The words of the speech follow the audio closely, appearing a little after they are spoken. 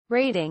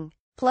Rating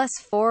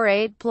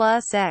 +48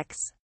 plus X.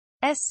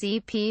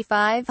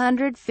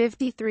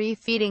 SCP-553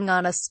 feeding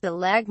on a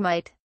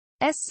stalagmite.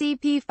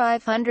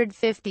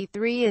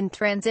 SCP-553 in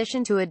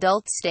transition to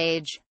adult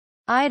stage.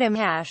 Item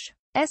hash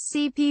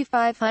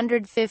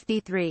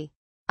SCP-553.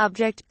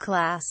 Object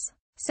Class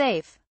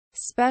Safe.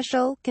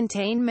 Special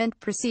Containment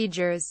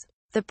Procedures.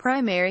 The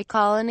primary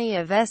colony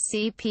of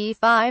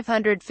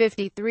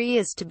SCP-553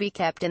 is to be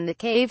kept in the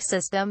cave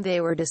system they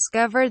were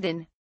discovered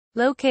in,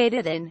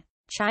 located in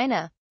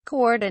China.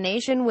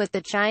 Coordination with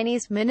the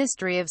Chinese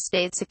Ministry of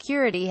State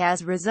Security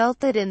has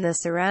resulted in the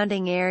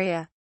surrounding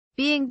area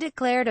being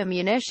declared a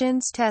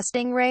munitions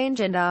testing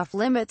range and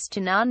off-limits to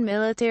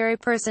non-military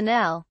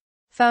personnel.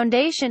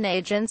 Foundation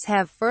agents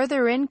have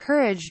further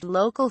encouraged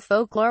local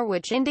folklore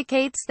which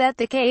indicates that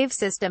the cave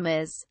system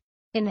is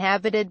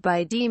inhabited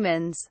by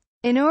demons.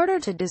 In order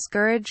to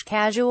discourage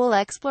casual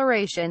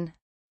exploration,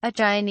 a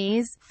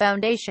Chinese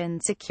Foundation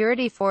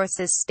security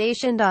force is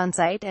stationed on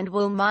site and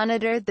will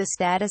monitor the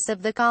status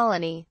of the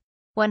colony.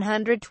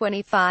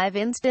 125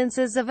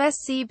 instances of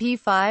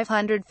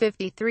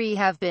SCP-553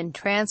 have been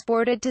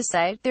transported to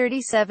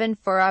Site-37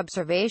 for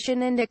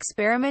observation and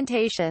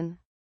experimentation.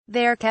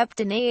 They are kept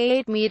in a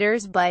 8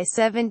 meters by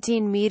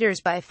 17 meters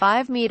by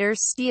 5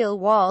 meters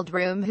steel-walled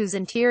room whose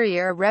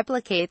interior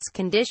replicates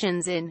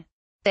conditions in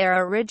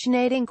their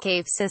originating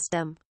cave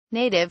system.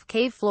 Native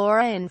cave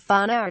flora and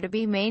fauna are to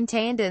be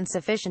maintained in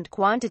sufficient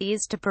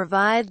quantities to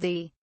provide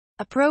the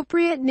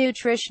appropriate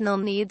nutritional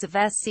needs of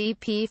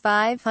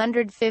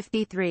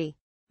SCP-553.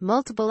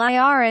 Multiple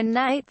IR and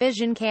night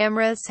vision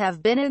cameras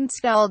have been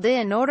installed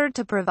in order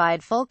to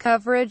provide full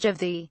coverage of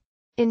the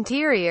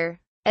interior,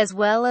 as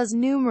well as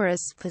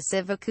numerous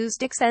passive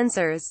acoustic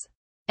sensors.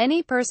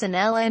 Any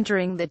personnel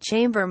entering the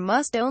chamber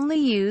must only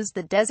use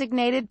the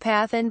designated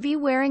path and be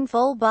wearing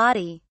full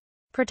body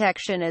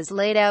protection as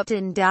laid out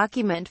in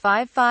Document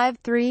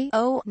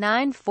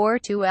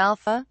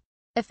 553-0942-Alpha.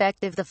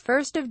 Effective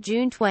 1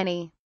 June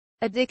 20.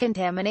 A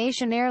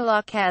decontamination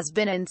airlock has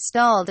been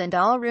installed and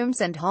all rooms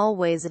and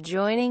hallways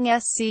adjoining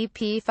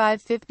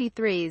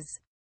SCP-553's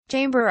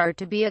chamber are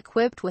to be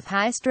equipped with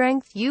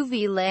high-strength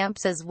UV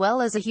lamps as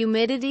well as a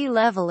humidity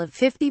level of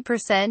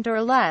 50%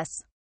 or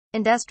less.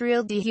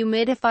 Industrial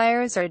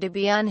dehumidifiers are to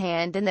be on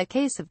hand in the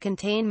case of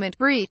containment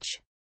breach.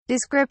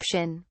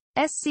 Description: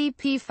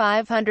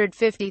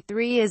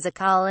 SCP-553 is a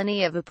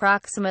colony of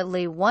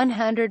approximately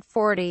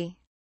 140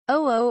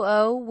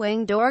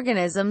 winged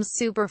organisms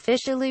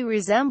superficially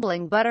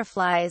resembling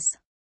butterflies.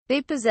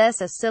 They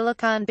possess a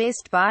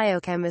silicon-based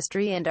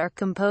biochemistry and are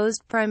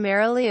composed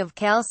primarily of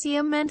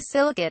calcium and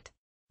silicate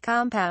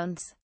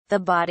compounds. The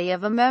body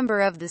of a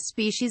member of the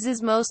species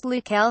is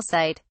mostly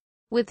calcite,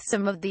 with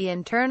some of the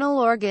internal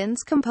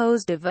organs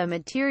composed of a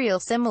material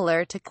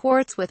similar to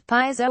quartz with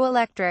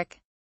piezoelectric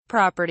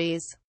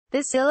properties.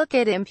 This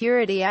silicate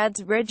impurity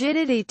adds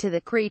rigidity to the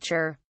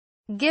creature,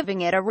 giving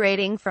it a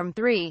rating from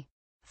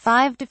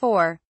 3.5 to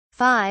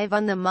 4.5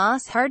 on the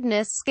Mohs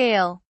hardness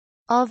scale.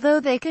 Although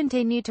they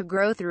continue to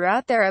grow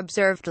throughout their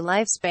observed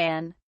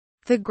lifespan,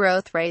 the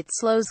growth rate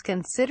slows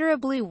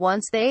considerably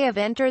once they have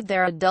entered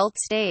their adult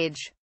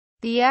stage.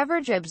 The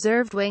average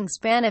observed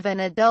wingspan of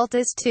an adult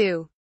is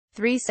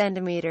 2.3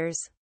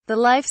 centimeters. The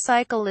life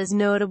cycle is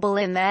notable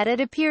in that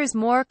it appears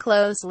more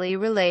closely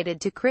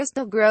related to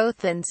crystal growth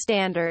than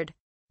standard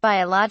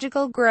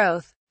biological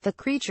growth. The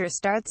creature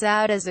starts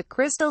out as a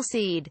crystal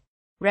seed,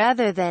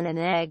 rather than an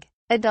egg.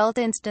 Adult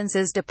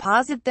instances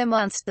deposit them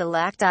on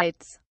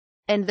stalactites,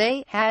 and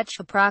they hatch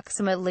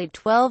approximately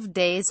 12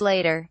 days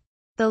later.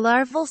 The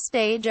larval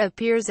stage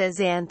appears as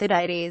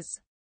anthidites,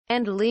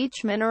 and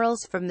leach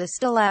minerals from the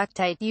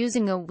stalactite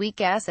using a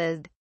weak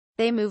acid.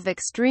 They move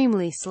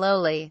extremely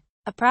slowly,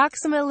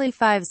 approximately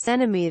 5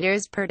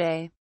 centimeters per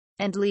day,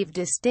 and leave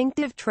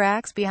distinctive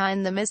tracks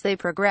behind them as they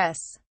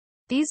progress.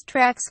 These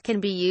tracks can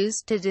be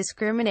used to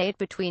discriminate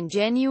between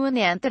genuine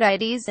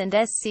anthidites and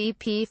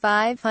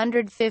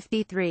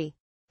SCP-553.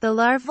 The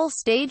larval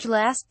stage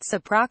lasts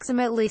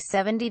approximately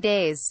 70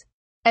 days,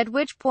 at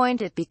which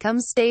point it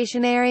becomes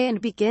stationary and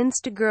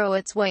begins to grow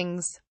its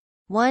wings.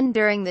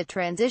 During the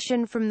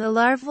transition from the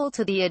larval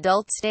to the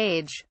adult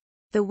stage,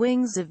 the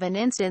wings of an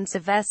instance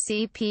of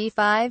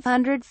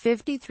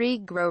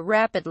SCP-553 grow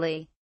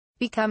rapidly,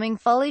 becoming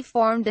fully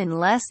formed in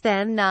less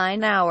than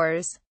 9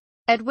 hours,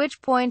 at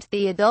which point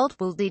the adult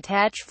will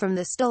detach from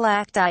the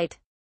stalactite.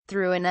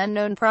 Through an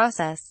unknown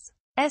process,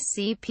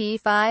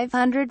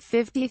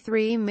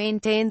 SCP-553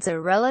 maintains a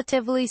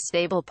relatively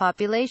stable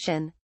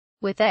population,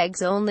 with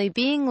eggs only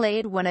being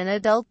laid when an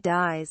adult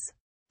dies.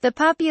 The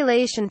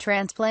population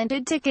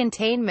transplanted to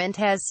containment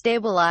has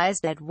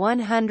stabilized at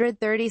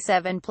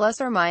 137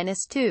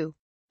 ±2.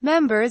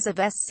 Members of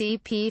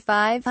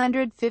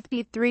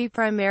SCP-553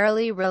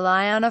 primarily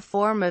rely on a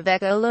form of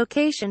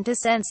echolocation to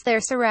sense their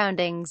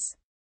surroundings.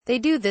 They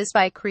do this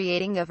by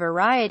creating a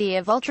variety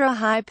of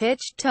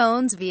ultra-high-pitched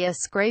tones via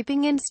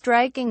scraping and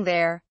striking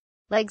their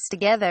legs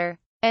together,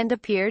 and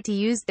appear to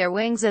use their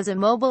wings as a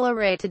mobile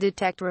array to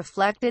detect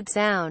reflected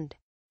sound.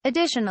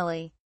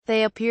 Additionally,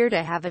 They appear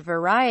to have a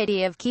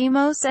variety of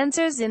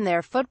chemosensors in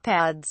their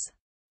footpads,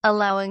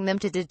 allowing them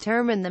to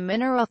determine the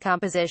mineral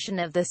composition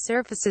of the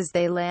surfaces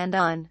they land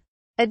on.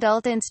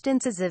 Adult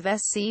instances of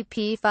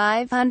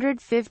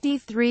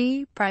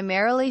SCP-553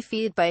 primarily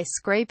feed by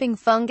scraping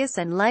fungus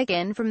and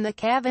lichen from the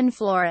cavern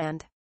floor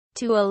and,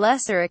 to a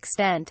lesser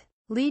extent,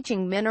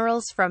 leaching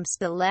minerals from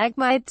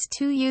stalagmites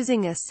to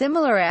using a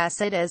similar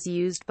acid as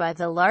used by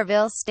the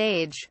larval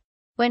stage.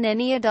 When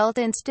any adult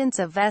instance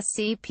of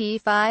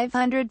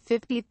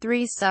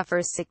SCP-553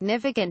 suffers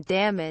significant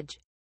damage,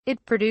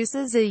 it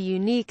produces a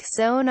unique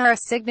sonar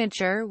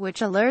signature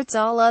which alerts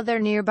all other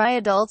nearby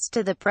adults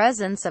to the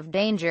presence of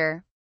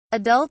danger.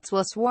 Adults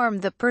will swarm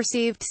the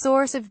perceived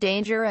source of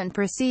danger and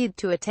proceed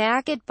to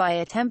attack it by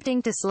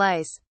attempting to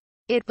slice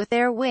it with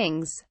their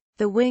wings.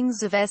 The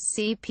wings of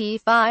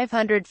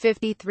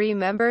SCP-553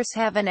 members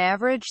have an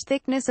average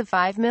thickness of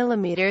 5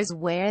 mm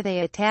where they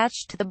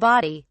attach to the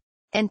body,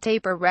 and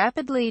taper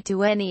rapidly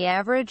to any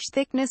average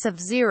thickness of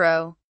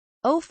 0.05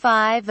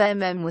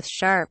 mm with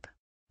sharp,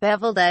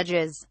 beveled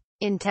edges.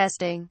 In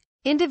testing,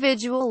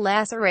 individual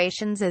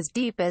lacerations as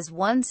deep as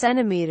 1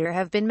 cm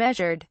have been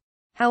measured.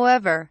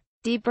 However,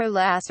 deeper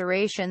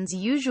lacerations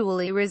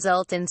usually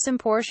result in some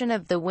portion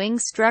of the wing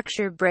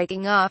structure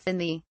breaking off in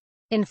the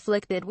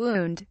inflicted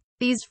wound.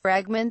 These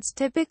fragments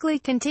typically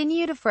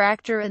continue to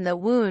fracture in the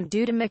wound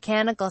due to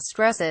mechanical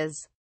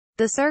stresses.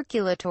 The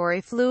circulatory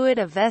fluid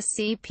of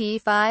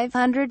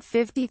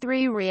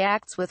SCP-553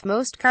 reacts with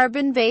most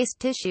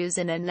carbon-based tissues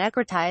in a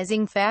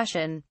necrotizing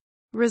fashion,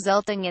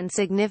 resulting in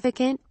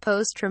significant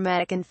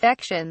post-traumatic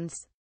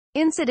infections.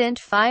 Incident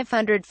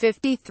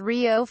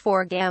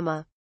 553-04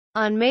 Gamma.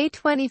 On May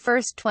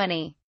 21,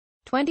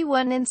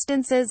 2021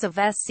 instances of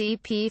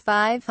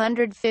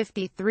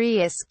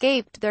SCP-553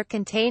 escaped their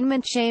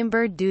containment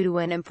chamber due to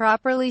an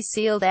improperly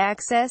sealed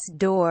access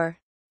door.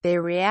 They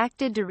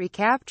reacted to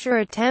recapture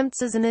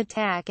attempts as an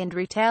attack and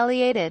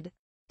retaliated.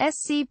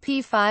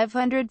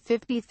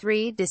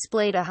 SCP-553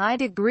 displayed a high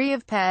degree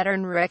of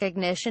pattern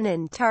recognition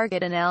and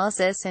target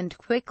analysis and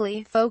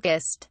quickly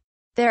focused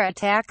their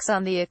attacks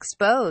on the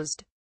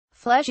exposed,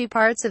 fleshy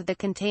parts of the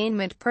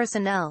containment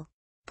personnel,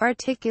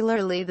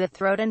 particularly the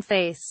throat and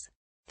face.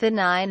 The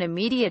 9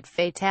 immediate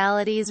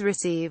fatalities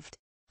received,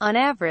 on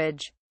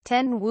average,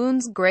 10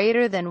 wounds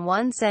greater than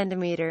 1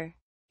 cm.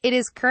 It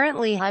is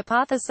currently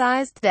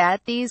hypothesized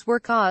that these were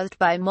caused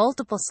by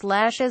multiple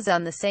slashes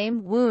on the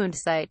same wound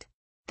site.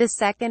 The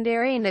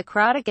secondary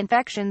necrotic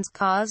infections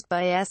caused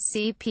by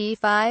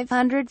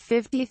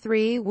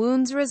SCP-553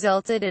 wounds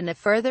resulted in a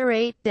further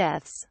 8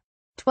 deaths.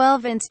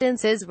 12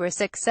 instances were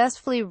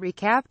successfully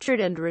recaptured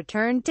and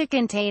returned to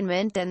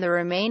containment, and the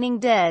remaining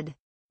dead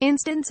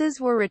instances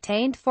were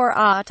retained for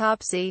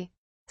autopsy,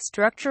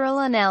 structural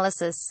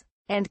analysis,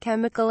 and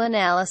chemical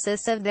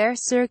analysis of their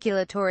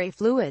circulatory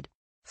fluid.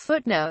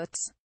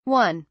 Footnotes.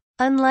 1.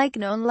 Unlike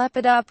known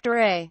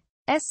Lepidopterae,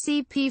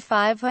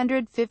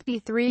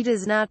 SCP-553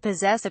 does not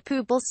possess a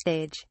pupal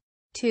stage.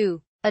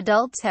 2.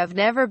 Adults have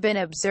never been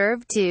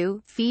observed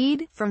to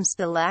feed from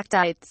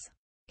stalactites.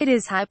 It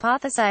is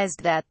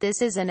hypothesized that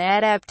this is an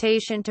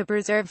adaptation to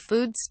preserve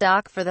food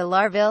stock for the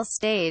larval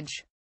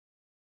stage.